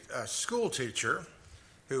a school teacher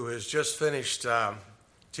who has just finished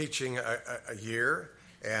teaching a year,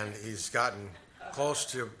 and he's gotten close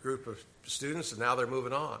to a group of students, and now they're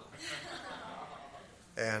moving on.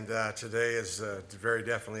 And today is very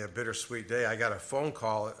definitely a bittersweet day. I got a phone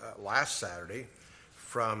call last Saturday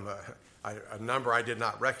from a number I did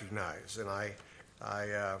not recognize, and I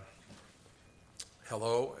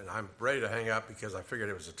hello, and I'm ready to hang up because I figured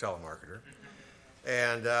it was a telemarketer.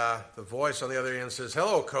 And the voice on the other end says,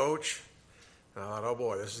 "Hello, Coach." And I thought, oh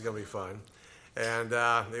boy, this is going to be fun. And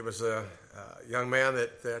it was a young man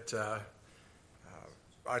that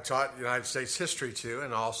I taught United States history to,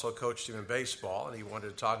 and also coached him in baseball. And he wanted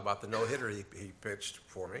to talk about the no-hitter he pitched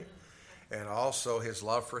for me, and also his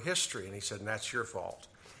love for history. And he said, "And that's your fault."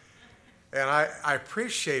 And I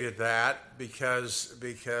appreciated that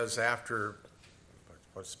because after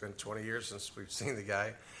it's been 20 years since we've seen the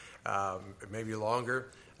guy, maybe longer,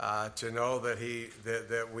 to know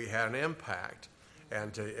that we had an impact,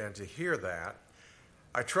 and to hear that.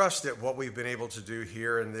 I trust that what we've been able to do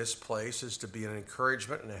here in this place is to be an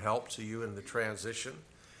encouragement and a help to you in the transition.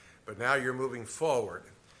 But now you're moving forward,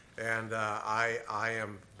 and I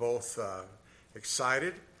am both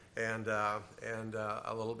excited and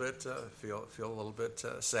a little bit feel a little bit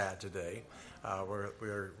sad today.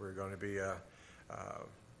 We're going to be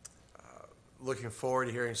looking forward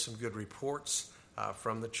to hearing some good reports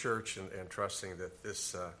from the church, and trusting that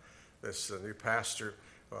this new pastor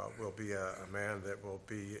will be a man that will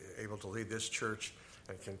be able to lead this church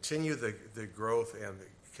and continue the growth and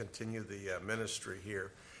continue the ministry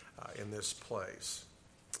here in this place.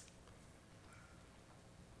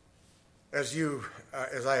 As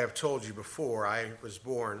I have told you before, I was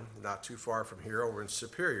born not too far from here, over in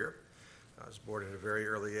Superior. I was born at a very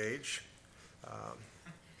early age. I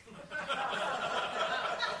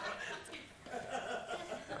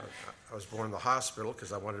was born in the hospital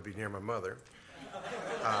because I wanted to be near my mother.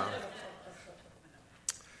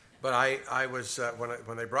 But I was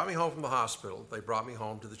when they brought me home from the hospital, they brought me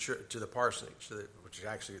home to the church, to the parsonage, which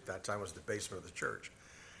actually at that time was the basement of the church.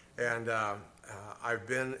 And I've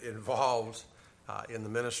been involved in the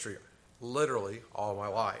ministry literally all my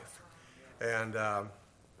life. And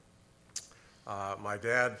my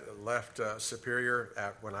dad left Superior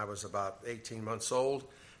when I was about 18 months old.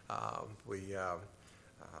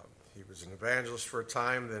 He was an evangelist for a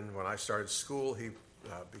time. Then when I started school, he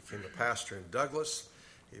became a pastor in Douglas.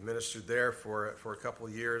 He ministered there for a couple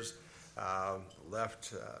of years,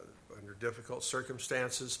 left under difficult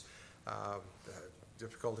circumstances,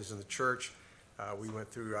 difficulties in the church. We went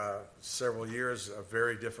through several years of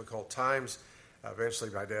very difficult times. Eventually,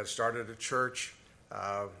 my dad started a church.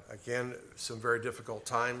 Again, some very difficult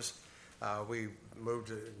times. We moved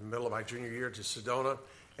in the middle of my junior year to Sedona,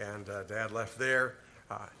 and Dad left there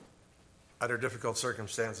under difficult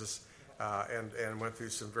circumstances, and went through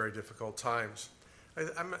some very difficult times.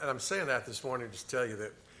 I'm saying that this morning to tell you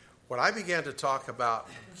that when I began to talk about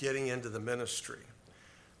getting into the ministry,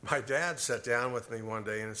 my dad sat down with me one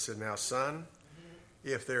day and said, "Now, son,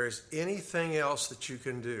 if there is anything else that you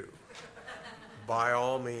can do, by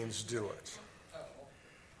all means do it."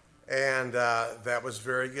 And that was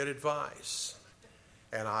very good advice.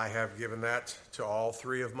 And I have given that to all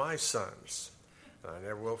three of my sons. And I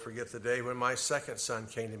never will forget the day when my second son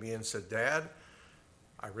came to me and said, "Dad,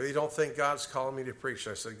 I really don't think God's calling me to preach."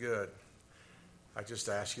 I said, "Good. I just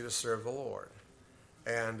ask you to serve the Lord."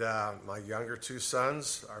 And my younger two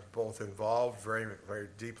sons are both involved very, very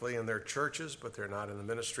deeply in their churches, but they're not in the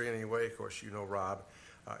ministry anyway. Of course, you know Rob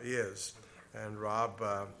is. And Rob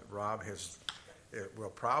has... Well,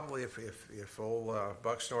 probably if old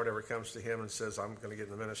Buck Snort ever comes to him and says, "I'm going to get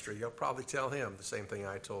in the ministry," he'll probably tell him the same thing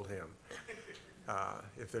I told him.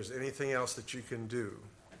 If there's anything else that you can do,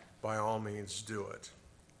 by all means do it.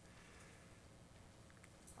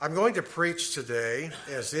 I'm going to preach today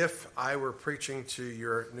as if I were preaching to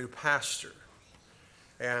your new pastor.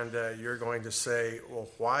 And you're going to say, "Well,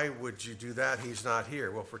 why would you do that? He's not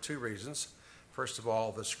here." Well, for two reasons. First of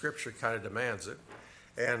all, the scripture kind of demands it.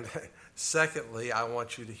 And secondly, I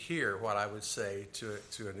want you to hear what I would say to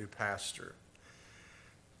a new pastor.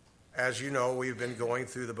 As you know, we've been going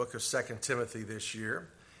through the book of 2 Timothy this year.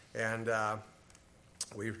 And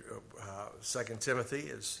 2 Timothy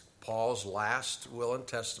is Paul's last will and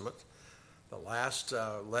testament, the last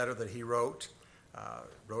letter that he wrote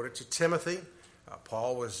it to Timothy.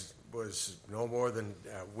 Paul was no more than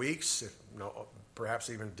weeks, perhaps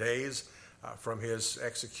even days from his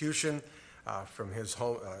execution, from his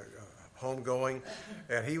homegoing,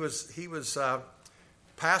 and he was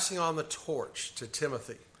passing on the torch to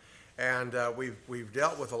Timothy. And we've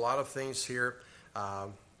dealt with a lot of things here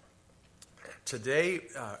Today,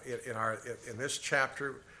 in this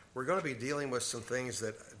chapter, we're going to be dealing with some things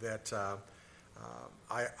that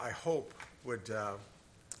I hope will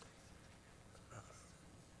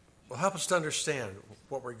help us to understand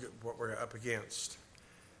what we're up against.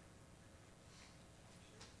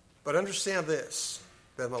 But understand this,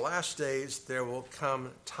 that in the last days there will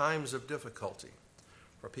come times of difficulty,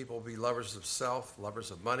 where people will be lovers of self,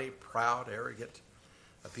 lovers of money, proud, arrogant,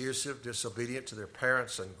 abusive, disobedient to their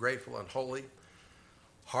parents, ungrateful, unholy,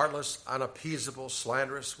 heartless, unappeasable,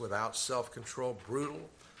 slanderous, without self-control, brutal,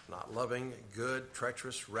 not loving, good,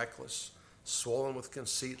 treacherous, reckless, swollen with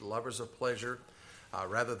conceit, lovers of pleasure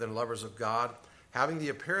rather than lovers of God, having the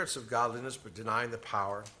appearance of godliness but denying the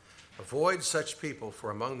power. Avoid such people,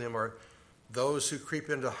 for among them are those who creep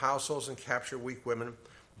into households and capture weak women,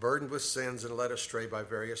 burdened with sins and led astray by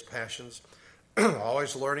various passions,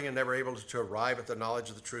 always learning and never able to arrive at the knowledge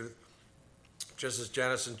of the truth. Just as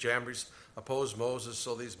Jannes and Jambres opposed Moses,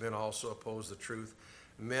 so these men also oppose the truth.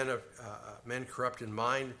 Men corrupt in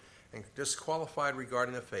mind and disqualified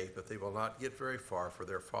regarding the faith, but they will not get very far, for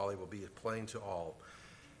their folly will be plain to all,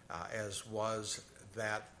 as was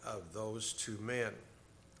that of those two men.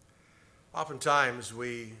 Oftentimes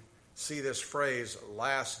we see this phrase,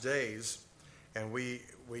 last days, and we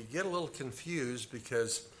get a little confused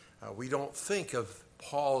because we don't think of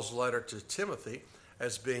Paul's letter to Timothy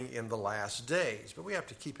as being in the last days. But we have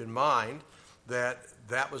to keep in mind that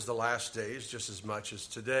that was the last days just as much as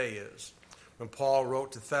today is. When Paul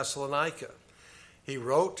wrote to Thessalonica, he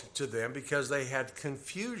wrote to them because they had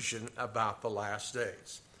confusion about the last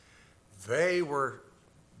days. They were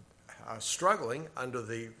struggling under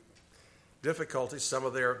the difficulties. Some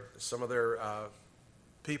of their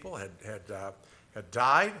people had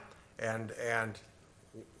died, and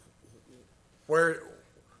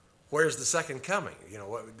where's the second coming? You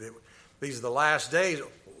know, these are the last days.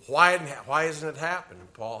 Why hasn't it happened?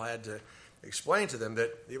 And Paul had to explain to them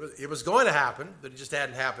that it was going to happen, but it just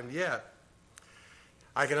hadn't happened yet.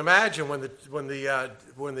 I can imagine when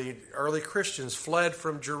the early Christians fled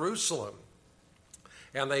from Jerusalem,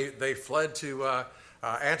 and they fled to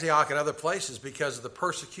Antioch and other places because of the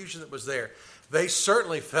persecution that was there. They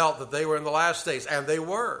certainly felt that they were in the last days, and they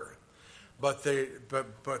were, but they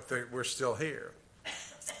were still here.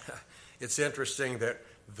 It's interesting that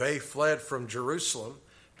they fled from Jerusalem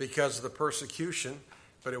because of the persecution,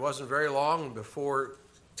 but it wasn't very long before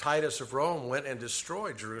Titus of Rome went and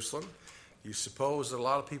destroyed Jerusalem. You suppose that a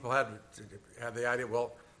lot of people had the idea,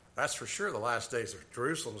 well, that's for sure the last days of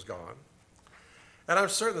Jerusalem's gone. And I'm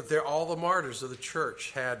certain that all the martyrs of the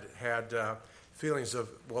church had feelings of,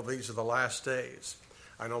 well, these are the last days.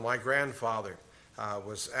 I know my grandfather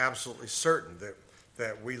was absolutely certain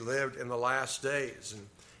that we lived in the last days.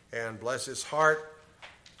 And bless his heart,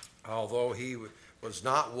 although he was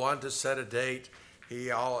not one to set a date,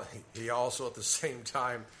 he also at the same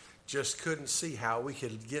time just couldn't see how we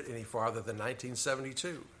could get any farther than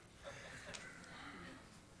 1972.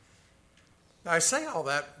 Now, I say all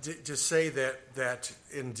that to say that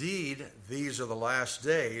indeed these are the last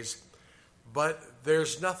days, but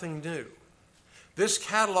there's nothing new. This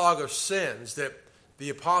catalog of sins that the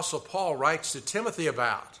Apostle Paul writes to Timothy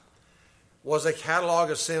about was a catalog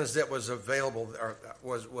of sins that was available, or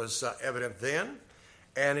was evident then,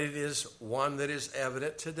 and it is one that is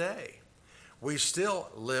evident today. We still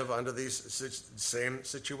live under these same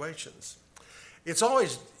situations. It's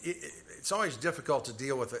always difficult to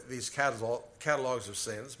deal with these catalogs of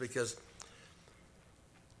sins because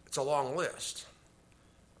it's a long list.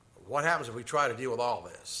 What happens if we try to deal with all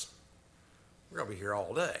this? We're going to be here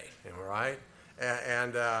all day, right?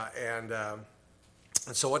 And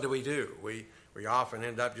so what do? We often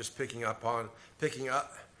end up just picking on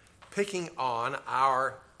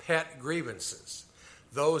our pet grievances,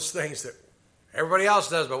 those things that everybody else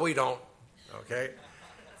does, but we don't. Okay.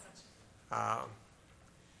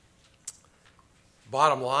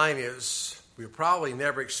 Bottom line is, we'll probably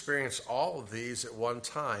never experience all of these at one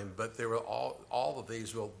time, but all of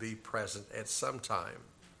these will be present at some time.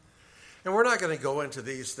 And we're not going to go into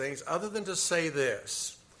these things other than to say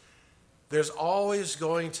this. There's always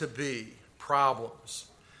going to be problems.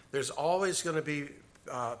 There's always going to be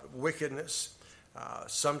wickedness.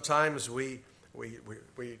 Sometimes we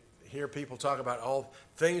hear people talk about, oh,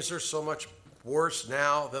 things are so much worse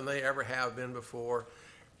now than they ever have been before.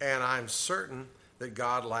 And I'm certain that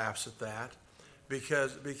God laughs at that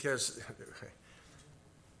because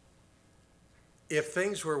if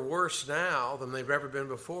things were worse now than they've ever been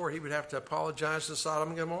before, he would have to apologize to Sodom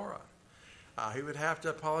and Gomorrah. He would have to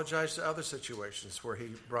apologize to other situations where he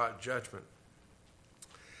brought judgment.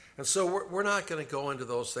 And so we're not going to go into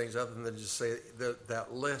those things other than just say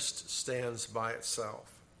that list stands by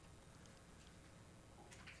itself.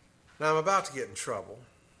 Now, I'm about to get in trouble.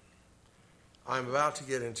 I'm about to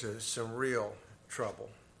get into some real trouble.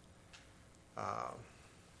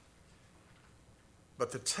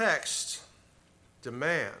 But the text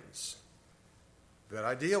demands that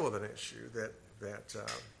I deal with an issue that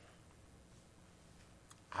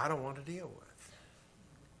I don't want to deal with.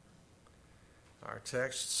 Our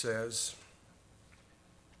text says,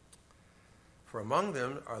 "For among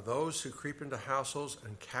them are those who creep into households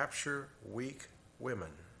and capture weak women,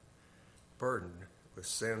 burdened with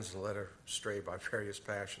sins and led astray by various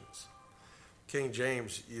passions." King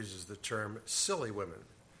James uses the term silly women.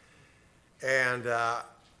 And I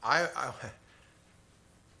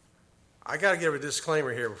got to give a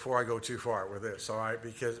disclaimer here before I go too far with this, all right?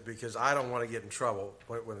 Because I don't want to get in trouble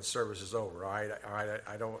when the service is over, all right?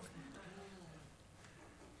 I don't.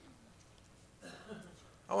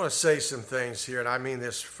 I want to say some things here, and I mean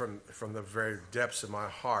this from the very depths of my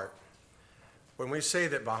heart. When we say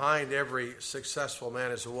that behind every successful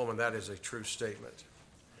man is a woman, that is a true statement.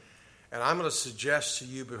 And I'm going to suggest to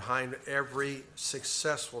you, behind every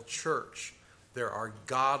successful church, there are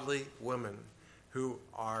godly women who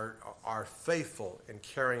are faithful in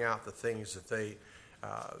carrying out the things that they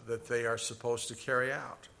are supposed to carry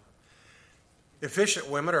out. Efficient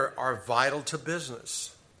women are vital to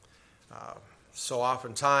business. So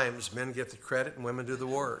oftentimes men get the credit and women do the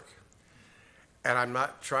work. And I'm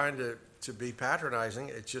not trying to be patronizing.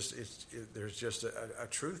 There's just a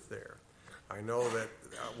truth there. I know that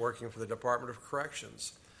working for the Department of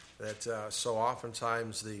Corrections, that so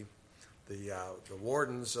oftentimes the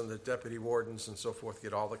wardens and the deputy wardens and so forth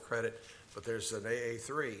get all the credit, but there's an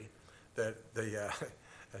AA3 that the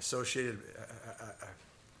associated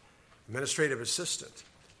administrative assistant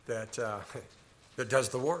that does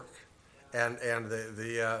the work, and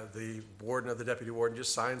the warden or the deputy warden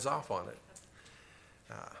just signs off on it.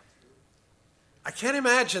 I can't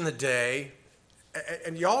imagine the day,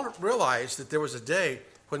 and y'all realize that there was a day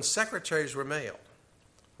when secretaries were male.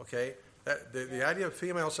 Okay, the idea of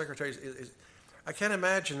female secretaries is I can't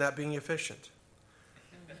imagine that being efficient.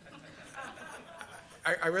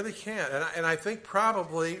 I really can't, and I think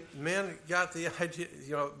probably men got the idea,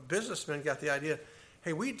 businessmen got the idea,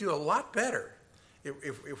 hey, we'd do a lot better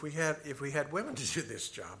if we had women to do this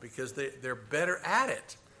job because they're better at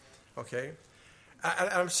it. Okay,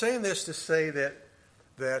 I'm saying this to say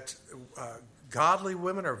that godly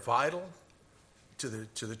women are vital to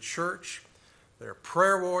the church. They're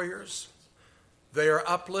prayer warriors. They are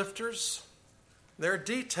uplifters. They're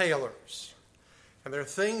detailers. And there are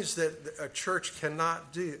things that a church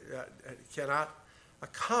cannot do, cannot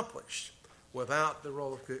accomplish without the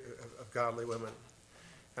role of godly women.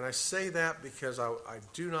 And I say that because I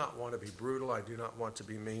do not want to be brutal. I do not want to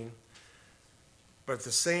be mean. But at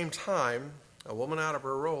the same time, a woman out of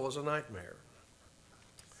her role is a nightmare.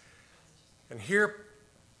 And here,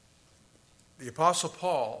 the Apostle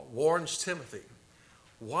Paul warns Timothy,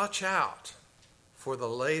 watch out for the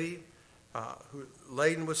lady who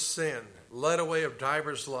laden with sin, led away of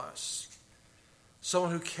divers lusts,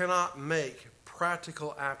 someone who cannot make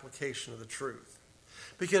practical application of the truth.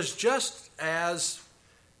 Because just as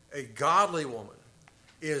a godly woman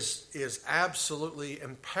is absolutely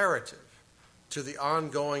imperative to the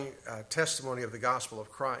ongoing testimony of the gospel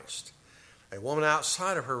of Christ, a woman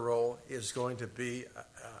outside of her role is going to be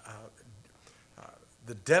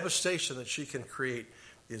the devastation that she can create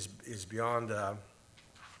is beyond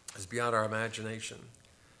our imagination.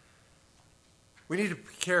 We need to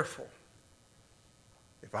be careful.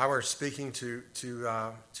 If I were speaking to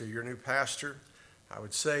your new pastor, I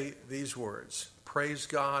would say these words: praise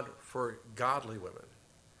God for godly women,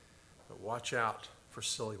 but watch out for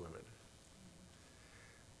silly women.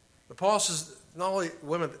 But Paul says not only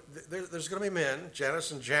women, there's going to be men,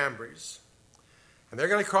 Jannes and Jambres, and they're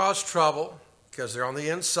going to cause trouble because they're on the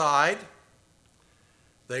inside.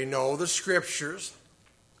 They know the scriptures.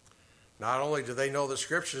 Not only do they know the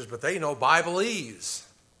scriptures, but they know Bibleese.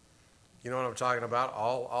 You know what I'm talking about?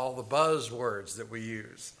 All the buzzwords that we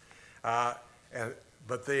use.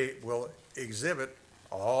 But they will exhibit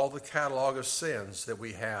all the catalog of sins that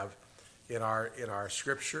we have in our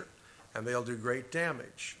scripture, and they'll do great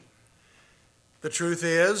damage. The truth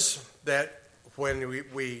is that when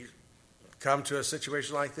we come to a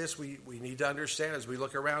situation like this, we need to understand as we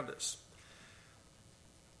look around us.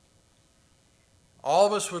 All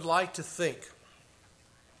of us would like to think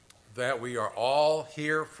that we are all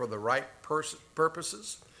here for the right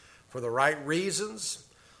purposes, for the right reasons,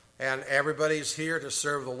 and everybody's here to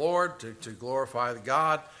serve the Lord, to glorify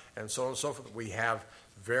God, and so on and so forth. We have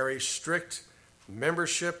very strict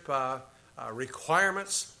membership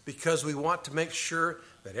requirements because we want to make sure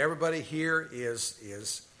that everybody here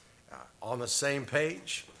is on the same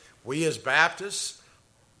page. We as Baptists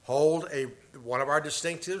one of our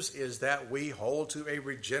distinctives is that we hold to a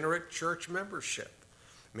regenerate church membership,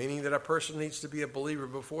 meaning that a person needs to be a believer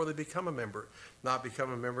before they become a member, not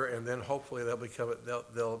become a member and then hopefully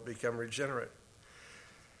they'll become regenerate.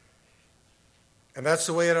 And that's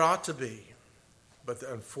the way it ought to be. But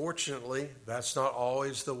unfortunately, that's not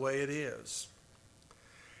always the way it is.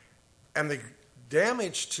 And the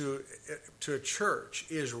damage to a church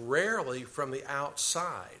is rarely from the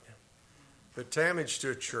outside. The damage to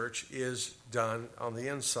a church is done on the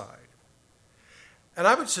inside. And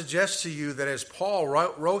I would suggest to you that as Paul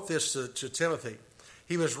wrote this to Timothy,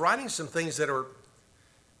 he was writing some things that are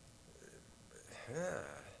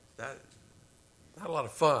not a lot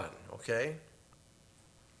of fun, okay?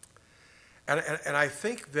 And I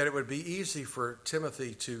think that it would be easy for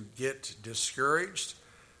Timothy to get discouraged,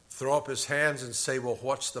 throw up his hands and say, well,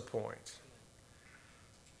 what's the point?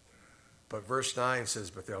 But verse 9 says,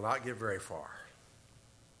 but they'll not get very far.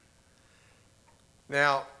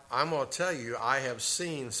 Now, I'm going to tell you, I have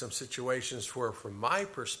seen some situations where, from my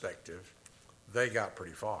perspective, they got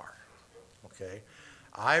pretty far, okay?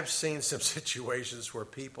 I've seen some situations where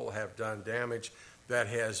people have done damage that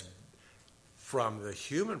has, from the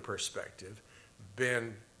human perspective,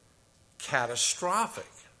 been catastrophic.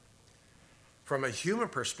 From a human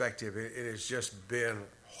perspective, it has just been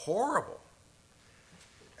horrible.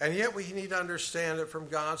 And yet we need to understand that from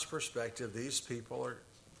God's perspective, these people are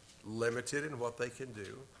limited in what they can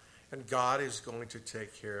do, and God is going to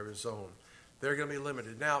take care of his own. They're going to be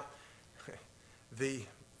limited. Now,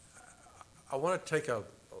 I want to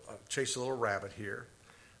chase a little rabbit here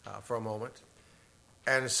for a moment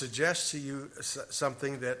and suggest to you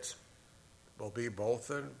something that will be both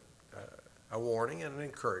a warning and an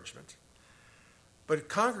encouragement. But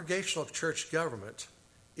congregational church government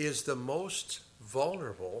is the most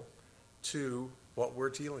vulnerable to what we're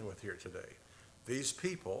dealing with here today. These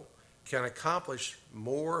people can accomplish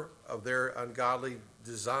more of their ungodly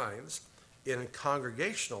designs in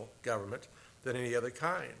congregational government than any other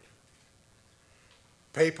kind.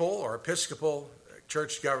 Papal or Episcopal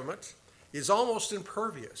church government is almost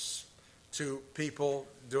impervious to people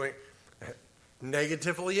doing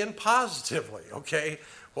negatively and positively, okay?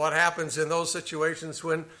 What happens in those situations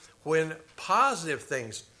when positive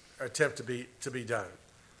things attempt to be done?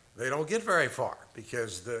 They don't get very far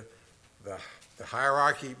because the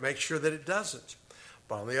hierarchy makes sure that it doesn't.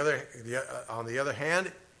 But on the other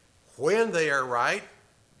hand, when they are right,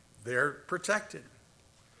 they're protected.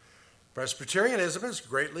 Presbyterianism is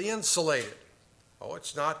greatly insulated. Oh,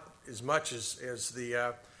 it's not as much as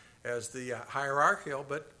the hierarchical,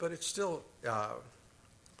 but it's still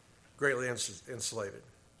greatly insulated.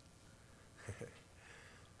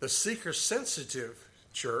 The seeker-sensitive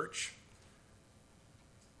church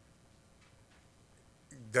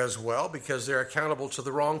does well because they're accountable to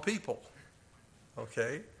the wrong people.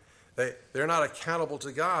 Okay, they're not accountable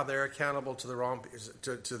to God; they're accountable to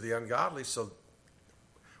the ungodly. So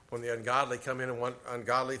when the ungodly come in and want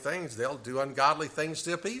ungodly things, they'll do ungodly things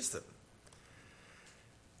to appease them.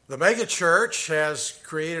 The megachurch has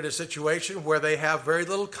created a situation where they have very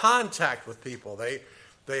little contact with people.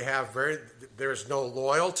 There's no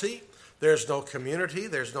loyalty, there's no community,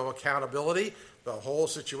 there's no accountability. The whole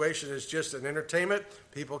situation is just an entertainment.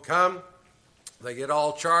 People come, they get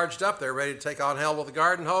all charged up, they're ready to take on hell with a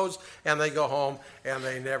garden hose, and they go home, and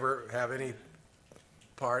they never have any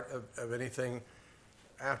part of anything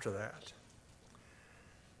after that.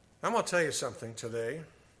 I'm going to tell you something today.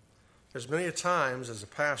 There's many a times as a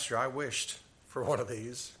pastor I wished for one of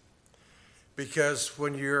these, because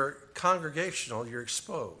when you're congregational, you're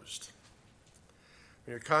exposed.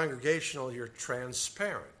 When you're congregational, you're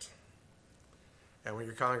transparent. And when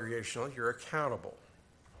you're congregational, you're accountable.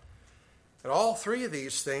 And all three of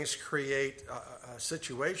these things create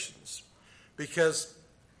situations because,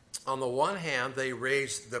 on the one hand, they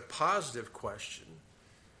raise the positive question,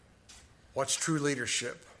 what's true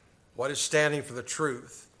leadership? What is standing for the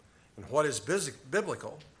truth? And what is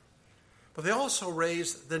biblical? But they also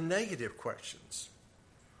raise the negative questions.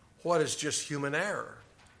 What is just human error?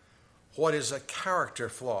 What is a character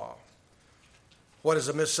flaw? What is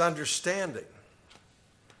a misunderstanding?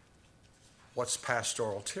 What's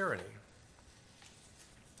pastoral tyranny?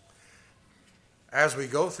 As we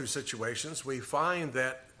go through situations, we find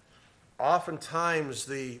that oftentimes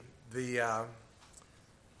I'd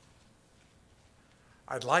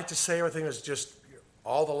like to say everything is just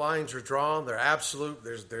all the lines are drawn, they're absolute,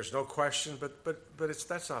 there's no question, but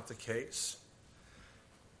that's not the case.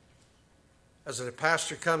 As a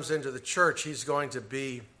pastor comes into the church, he's going to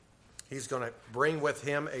bring with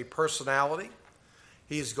him a personality.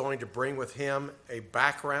 He's going to bring with him a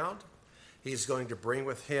background. He's going to bring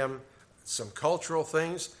with him some cultural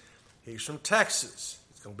things. He's from Texas.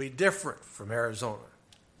 It's going to be different from Arizona.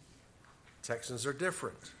 Texans are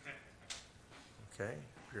different. Okay?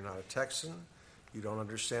 If you're not a Texan, you don't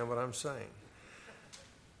understand what I'm saying.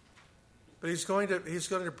 But he's going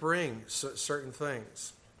to bring certain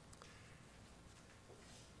things.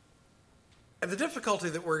 And the difficulty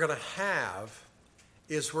that we're going to have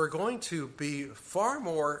is we're going to be far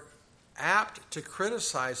more apt to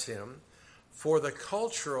criticize him for the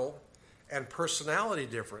cultural and personality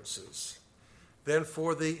differences than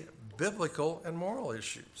for the biblical and moral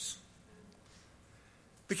issues.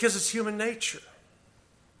 Because it's human nature.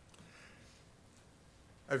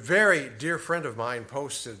 A very dear friend of mine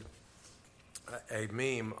posted a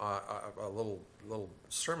meme, a little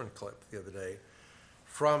sermon clip the other day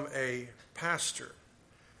from a pastor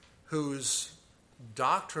whose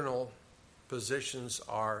doctrinal positions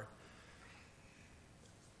are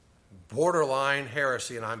borderline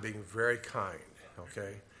heresy, and I'm being very kind,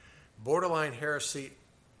 okay? Borderline heresy,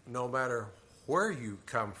 no matter where you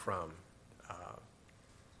come from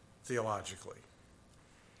theologically.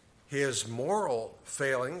 His moral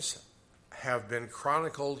failings have been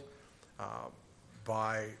chronicled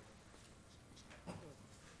by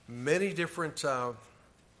many different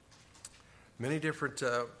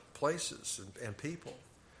places and people,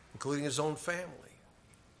 including his own family.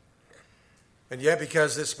 And yet,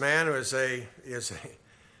 because this man he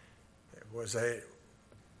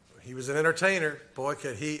was an entertainer, boy,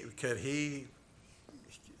 could he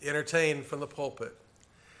entertain from the pulpit,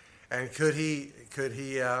 and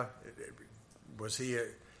was he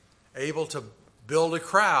able to build a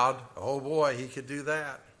crowd? Oh boy, he could do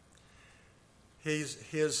that.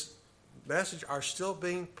 His message are still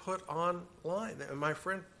being put online. And my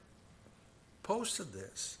friend posted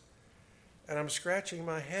this. And I'm scratching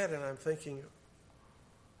my head and I'm thinking,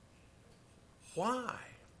 why?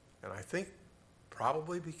 And I think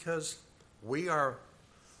probably because we are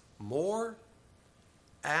more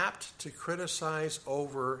apt to criticize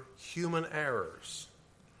over human errors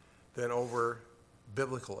than over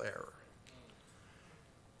biblical error.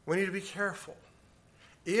 We need to be careful.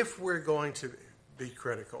 If we're going to be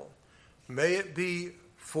critical, may it be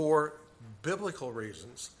for biblical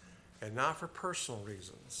reasons and not for personal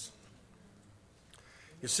reasons.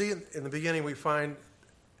 You see, in the beginning, we find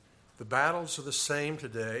the battles are the same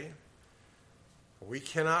today. We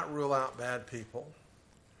cannot rule out bad people.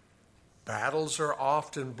 Battles are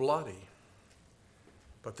often bloody,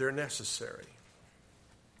 but they're necessary.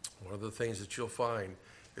 One of the things that you'll find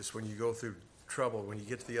is when you go through trouble, when you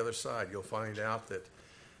get to the other side, you'll find out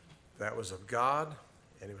that was of God,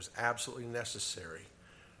 and it was absolutely necessary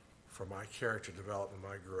for my character development,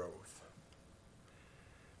 my growth.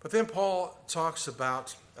 But then Paul talks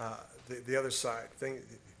about the other side,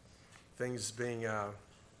 things being,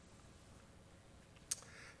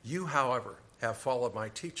 you, however, have followed my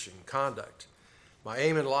teaching, conduct, my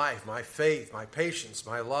aim in life, my faith, my patience,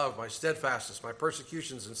 my love, my steadfastness, my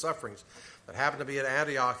persecutions and sufferings that happened to be at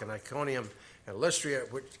Antioch and Iconium and Lystra,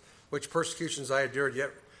 which persecutions I endured,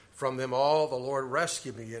 yet from them all the Lord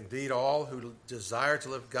rescued me. Indeed, all who desire to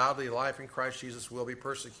live godly life in Christ Jesus will be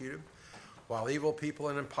persecuted, while evil people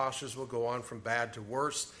and impostors will go on from bad to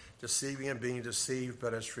worse, deceiving and being deceived.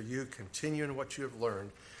 But as for you, continue in what you have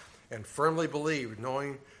learned and firmly believe,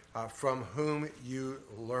 knowing from whom you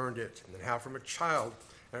learned it, and how from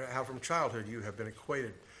childhood you have been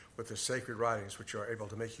acquainted with the sacred writings, which are able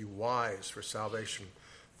to make you wise for salvation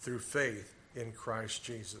through faith in Christ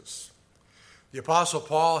Jesus. The Apostle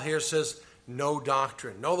Paul here says, know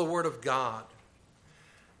doctrine, know the Word of God.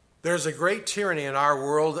 There's a great tyranny in our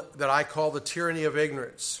world that I call the tyranny of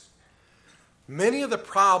ignorance. Many of the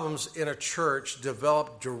problems in a church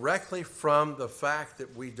develop directly from the fact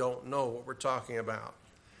that we don't know what we're talking about.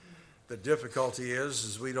 The difficulty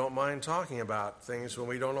is we don't mind talking about things when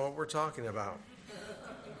we don't know what we're talking about.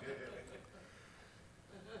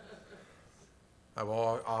 I've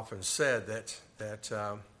often said that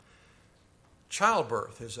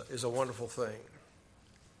childbirth is a wonderful thing.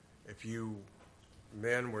 If you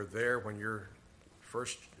men were there when your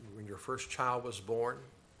first child was born,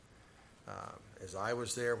 as I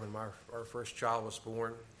was there when our first child was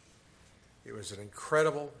born, it was an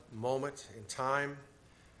incredible moment in time.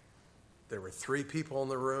 There were 3 people in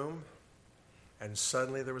the room, and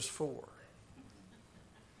suddenly there was 4.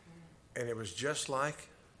 And it was just like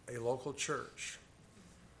a local church.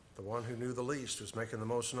 The one who knew the least was making the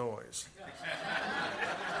most noise.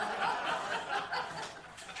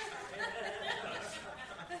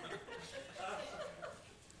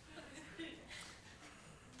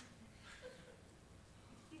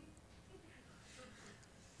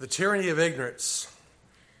 The tyranny of ignorance.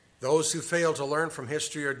 Those who fail to learn from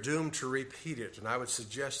history are doomed to repeat it. And I would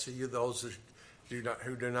suggest to you those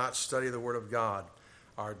who do not study the Word of God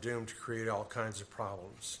are doomed to create all kinds of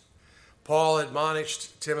problems. Paul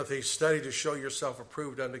admonished Timothy, study to show yourself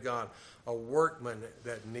approved unto God, a workman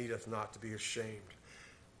that needeth not to be ashamed.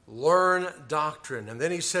 Learn doctrine. And then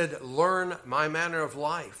he said, learn my manner of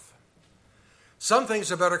life. Some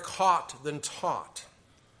things are better caught than taught.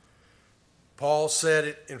 Paul said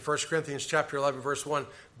it in 1 Corinthians chapter 11, verse 1,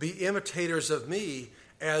 be imitators of me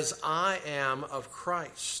as I am of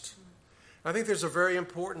Christ. I think there's a very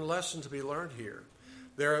important lesson to be learned here.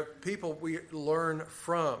 There are people we learn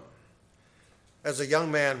from. As a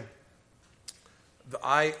young man,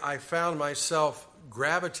 I found myself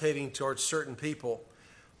gravitating towards certain people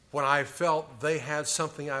when I felt they had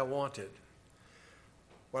something I wanted.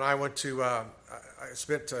 When I went to, I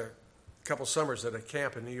spent a couple summers at a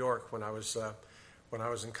camp in New York when I was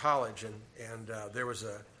in college, and there was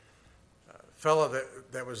a fellow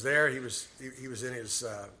that was there. He was in his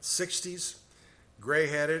 60s,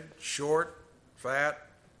 gray-headed, short, fat,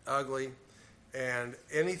 ugly, and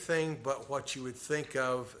anything but what you would think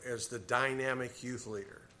of as the dynamic youth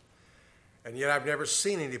leader. And yet I've never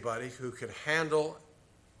seen anybody who could handle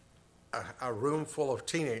a room full of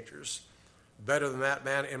teenagers better than that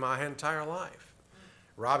man in my entire life.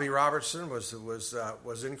 Robbie Robertson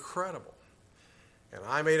was incredible. And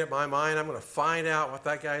I made up my mind I'm going to find out what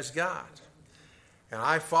that guy's got. And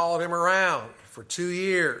I followed him around for 2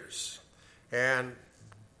 years and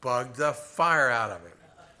bugged the fire out of him.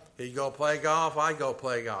 He'd go play golf, I'd go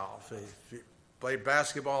play golf. If he played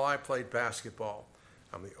basketball, I played basketball.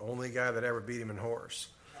 I'm the only guy that ever beat him in horse.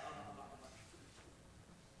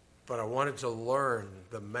 But I wanted to learn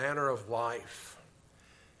the manner of life.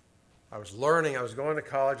 I was going to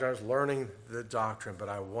college, I was learning the doctrine, but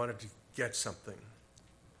I wanted to get something.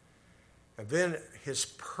 And then his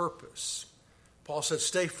purpose. Paul said,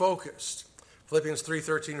 stay focused. Philippians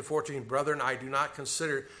 3:13 and 14, brethren, I do not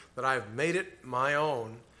consider that I have made it my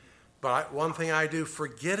own, but one thing I do,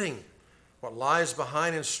 forgetting what lies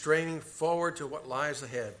behind and straining forward to what lies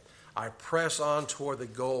ahead, I press on toward the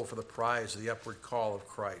goal for the prize of the upward call of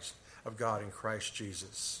Christ, of God in Christ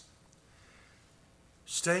Jesus.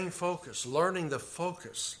 Staying focused, learning the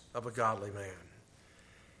focus of a godly man.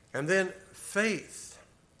 And then faith.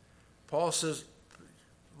 Paul says,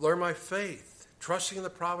 learn my faith, trusting in the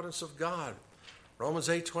providence of God. Romans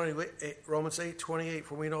 8:28,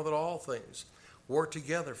 for we know that all things work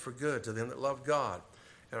together for good to them that love God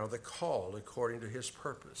and are the called according to his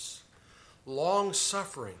purpose. Long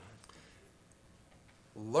suffering,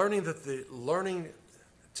 learning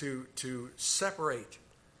to separate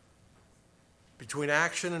between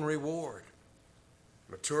action and reward.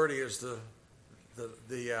 Maturity is the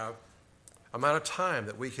amount of time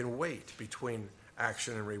that we can wait between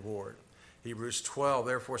action and reward. Hebrews 12,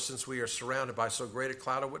 therefore, since we are surrounded by so great a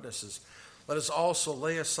cloud of witnesses, let us also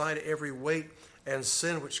lay aside every weight and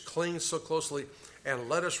sin which clings so closely, and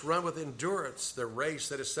let us run with endurance the race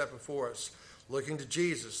that is set before us, looking to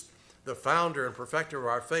Jesus, the founder and perfecter of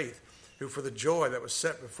our faith, who for the joy that was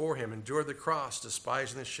set before him endured the cross,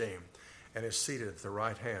 despising the shame, and is seated at the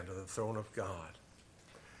right hand of the throne of God.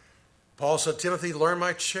 Paul said, Timothy, learn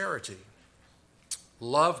my charity.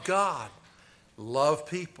 Love God. Love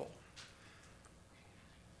people.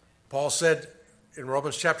 Paul said in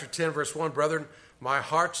Romans chapter 10, verse 1, brethren, my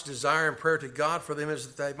heart's desire and prayer to God for them is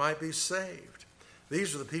that they might be saved.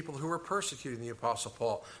 These are the people who were persecuting the Apostle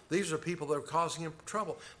Paul. These are people that were causing him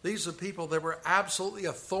trouble. These are people that were absolutely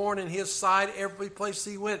a thorn in his side every place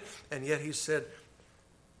he went. And yet he said,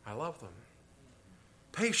 I love them.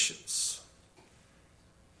 Patience.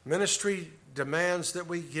 Ministry demands that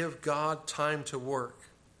we give God time to work.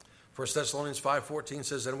 1 Thessalonians 5:14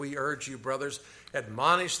 says, and we urge you, brothers,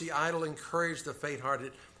 admonish the idle, encourage the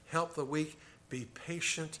faint-hearted, help the weak, be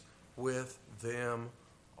patient with them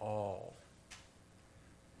all.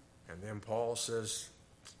 And then Paul says,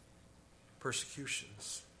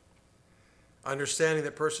 persecutions. Understanding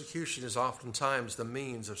that persecution is oftentimes the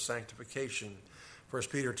means of sanctification. 1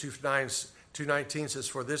 Peter 2:19 says,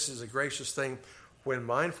 for this is a gracious thing, when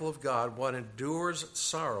mindful of God, one endures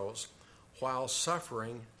sorrows while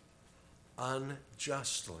suffering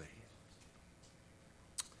unjustly.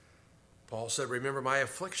 Paul said, remember my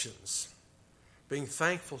afflictions, being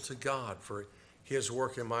thankful to God for his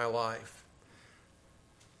work in my life.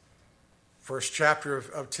 First chapter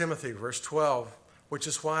of Timothy, verse 12, which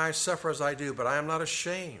is why I suffer as I do, but I am not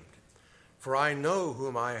ashamed, for I know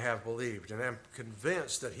whom I have believed, and am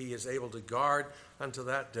convinced that he is able to guard unto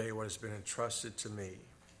that day what has been entrusted to me.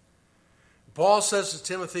 Paul says to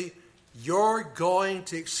Timothy, you're going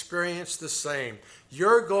to experience the same.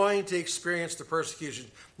 You're going to experience the persecution.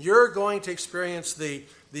 You're going to experience the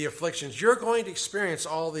afflictions. You're going to experience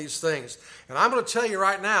all these things. And I'm going to tell you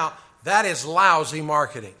right now, that is lousy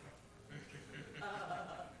marketing.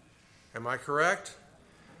 Am I correct?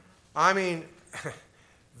 I mean,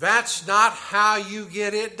 that's not how you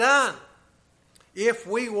get it done. If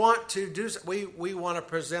we want to do, we want to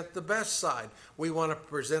present the best side. We want to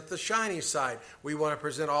present the shiny side. We want to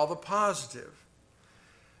present all the positive.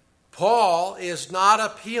 Paul is not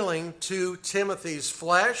appealing to Timothy's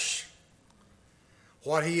flesh.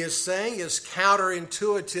 What he is saying is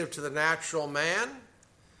counterintuitive to the natural man.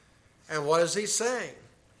 And what is he saying?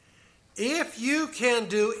 If you can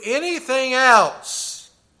do anything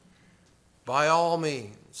else, by all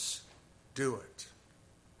means, do it.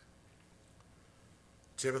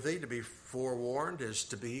 Timothy, to be forewarned is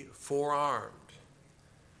to be forearmed.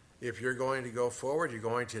 If you're going to go forward, you're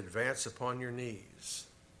going to advance upon your knees.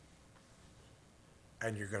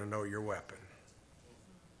 And you're going to know your weapon.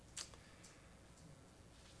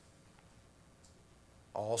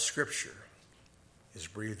 All Scripture is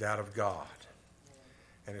breathed out of God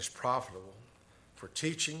and is profitable for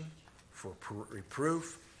teaching, for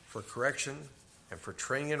reproof, for correction, and for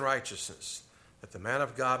training in righteousness, that the man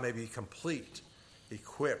of God may be complete,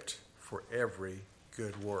 equipped for every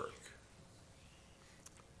good work.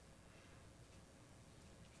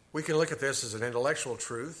 We can look at this as an intellectual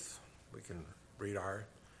truth. We can read our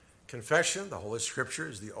confession. The Holy Scripture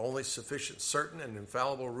is the only sufficient, certain, and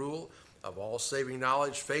infallible rule of all saving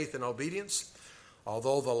knowledge, faith, and obedience.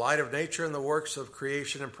 Although the light of nature and the works of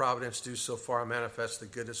creation and providence do so far manifest the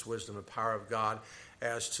goodness, wisdom, and power of God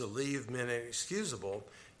as to leave men inexcusable,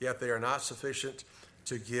 yet they are not sufficient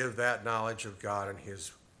to give that knowledge of God and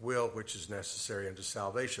his will which is necessary unto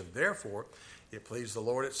salvation. Therefore, it pleased the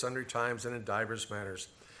Lord at sundry times and in divers manners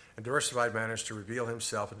and diversified manners to reveal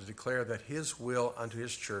himself and to declare that his will unto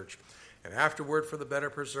his church, and afterward for the better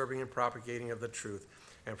preserving and propagating of the truth,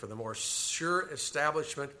 and for the more sure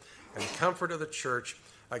establishment and comfort of the church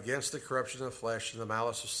against the corruption of the flesh and the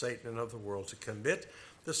malice of Satan and of the world, to commit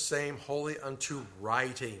the same wholly unto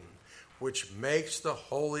writing, which makes the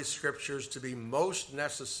Holy Scriptures to be most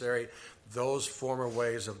necessary, those former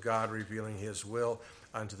ways of God revealing his will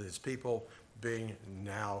unto his people being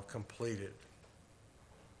now completed.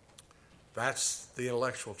 That's the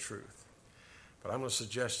intellectual truth. But I'm going to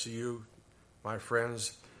suggest to you, my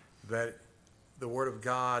friends, that the Word of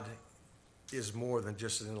God is more than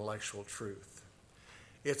just an intellectual truth.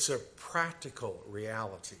 It's a practical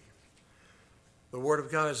reality. The Word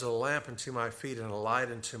of God is a lamp unto my feet and a light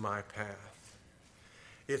unto my path.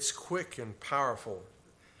 It's quick and powerful.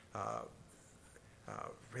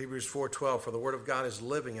 Hebrews 4:12, for the Word of God is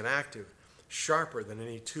living and active, sharper than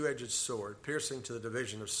any two-edged sword, piercing to the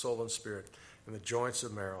division of soul and spirit, and the joints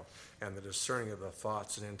of marrow, and the discerning of the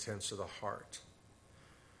thoughts and intents of the heart.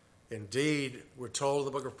 Indeed, we're told in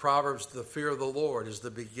the book of Proverbs, the fear of the Lord is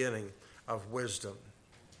the beginning of wisdom.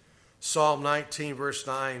 Psalm 19, verse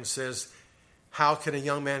 9 says, how can a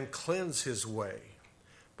young man cleanse his way?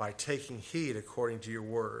 By taking heed according to your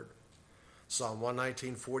word. Psalm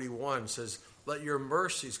 119:41 says, let your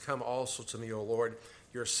mercies come also to me, O Lord,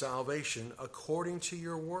 your salvation according to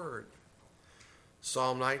your word.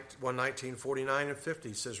 Psalm 119:49 and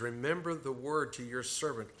 50 says, remember the word to your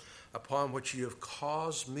servant, upon which you have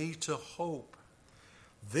caused me to hope.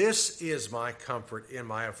 This is my comfort in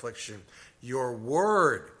my affliction. Your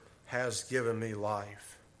word has given me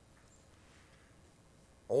life.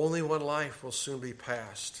 Only one life will soon be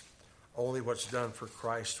past. Only what's done for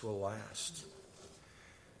Christ will last.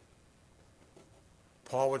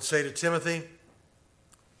 Paul would say to Timothy,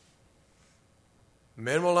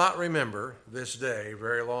 men will not remember this day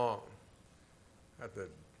very long. The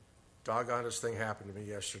doggonest thing happened to me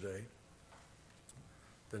yesterday.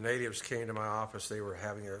 The natives came to my office. They were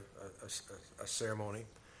having a ceremony.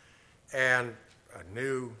 And a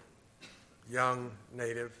new young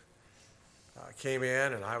native came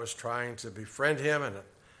in, and I was trying to befriend him. And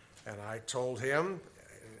I told him,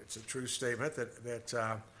 it's a true statement,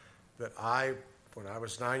 that I, when I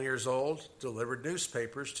was 9 years old, delivered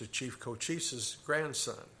newspapers to Chief Cochise's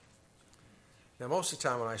grandson. Now, most of the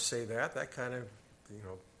time when I say that kind of,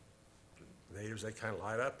 natives, they kind of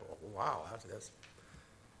light up. Oh, wow, that's...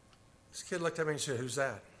 This kid looked at me and said, who's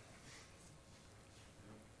that?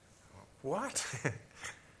 What?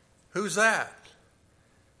 Who's that?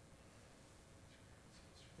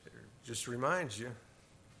 It just reminds you,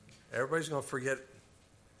 everybody's going to forget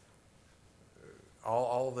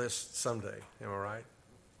all this someday. Am I right?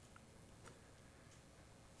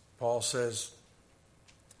 Paul says,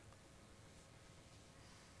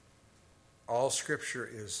 all Scripture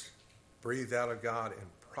is breathed out of God and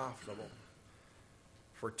profitable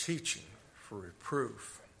for teaching, for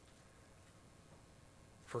reproof,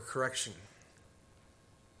 for correction.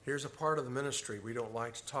 Here's a part of the ministry we don't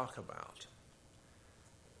like to talk about.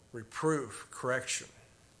 Reproof, correction.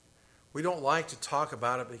 We don't like to talk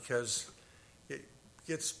about it because it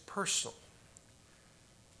gets personal.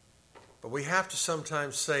 But we have to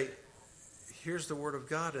sometimes say, here's the Word of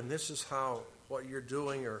God, and this is how what you're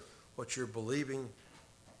doing or what you're believing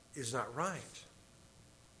is not right.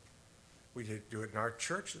 We do it in our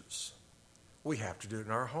churches. We have to do it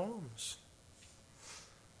in our homes.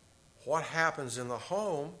 What happens in the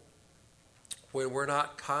home when we're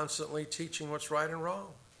not constantly teaching what's right and wrong?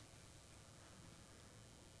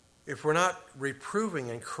 If we're not reproving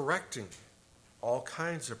and correcting all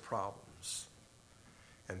kinds of problems,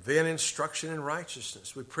 and then instruction in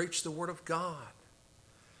righteousness, we preach the Word of God.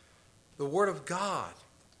 The Word of God.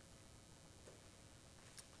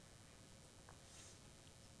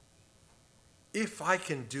 If I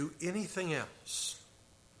can do anything else,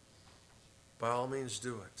 by all means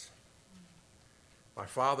do it. My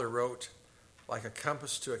father wrote, like a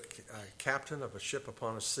compass to a captain of a ship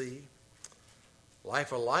upon a sea,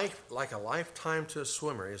 like a lifetime to a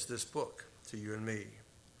swimmer is this book to you and me.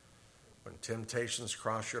 When temptations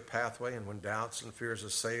cross your pathway and when doubts and fears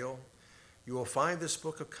assail, you will find this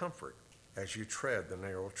book of comfort as you tread the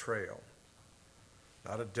narrow trail.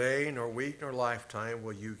 Not a day, nor week, nor lifetime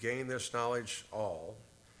will you gain this knowledge all,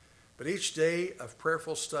 but each day of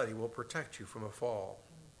prayerful study will protect you from a fall.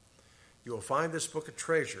 You will find this book a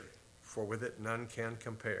treasure, for with it none can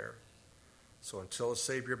compare. So until the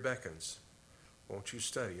Savior beckons, won't you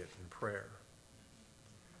study it in prayer?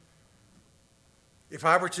 If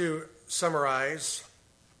I were to summarize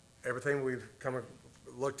everything we've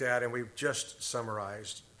looked at, and we've just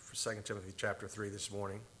summarized for 2 Timothy chapter 3 this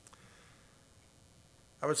morning,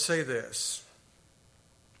 I would say this.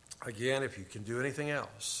 Again, if you can do anything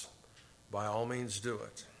else, by all means do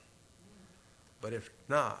it. But if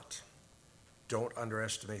not, don't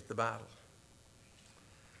underestimate the battle.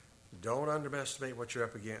 Don't underestimate what you're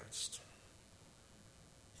up against.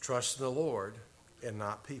 Trust in the Lord and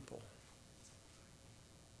not people.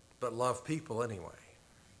 But love people anyway.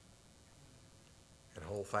 And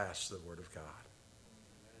hold fast to the Word of God.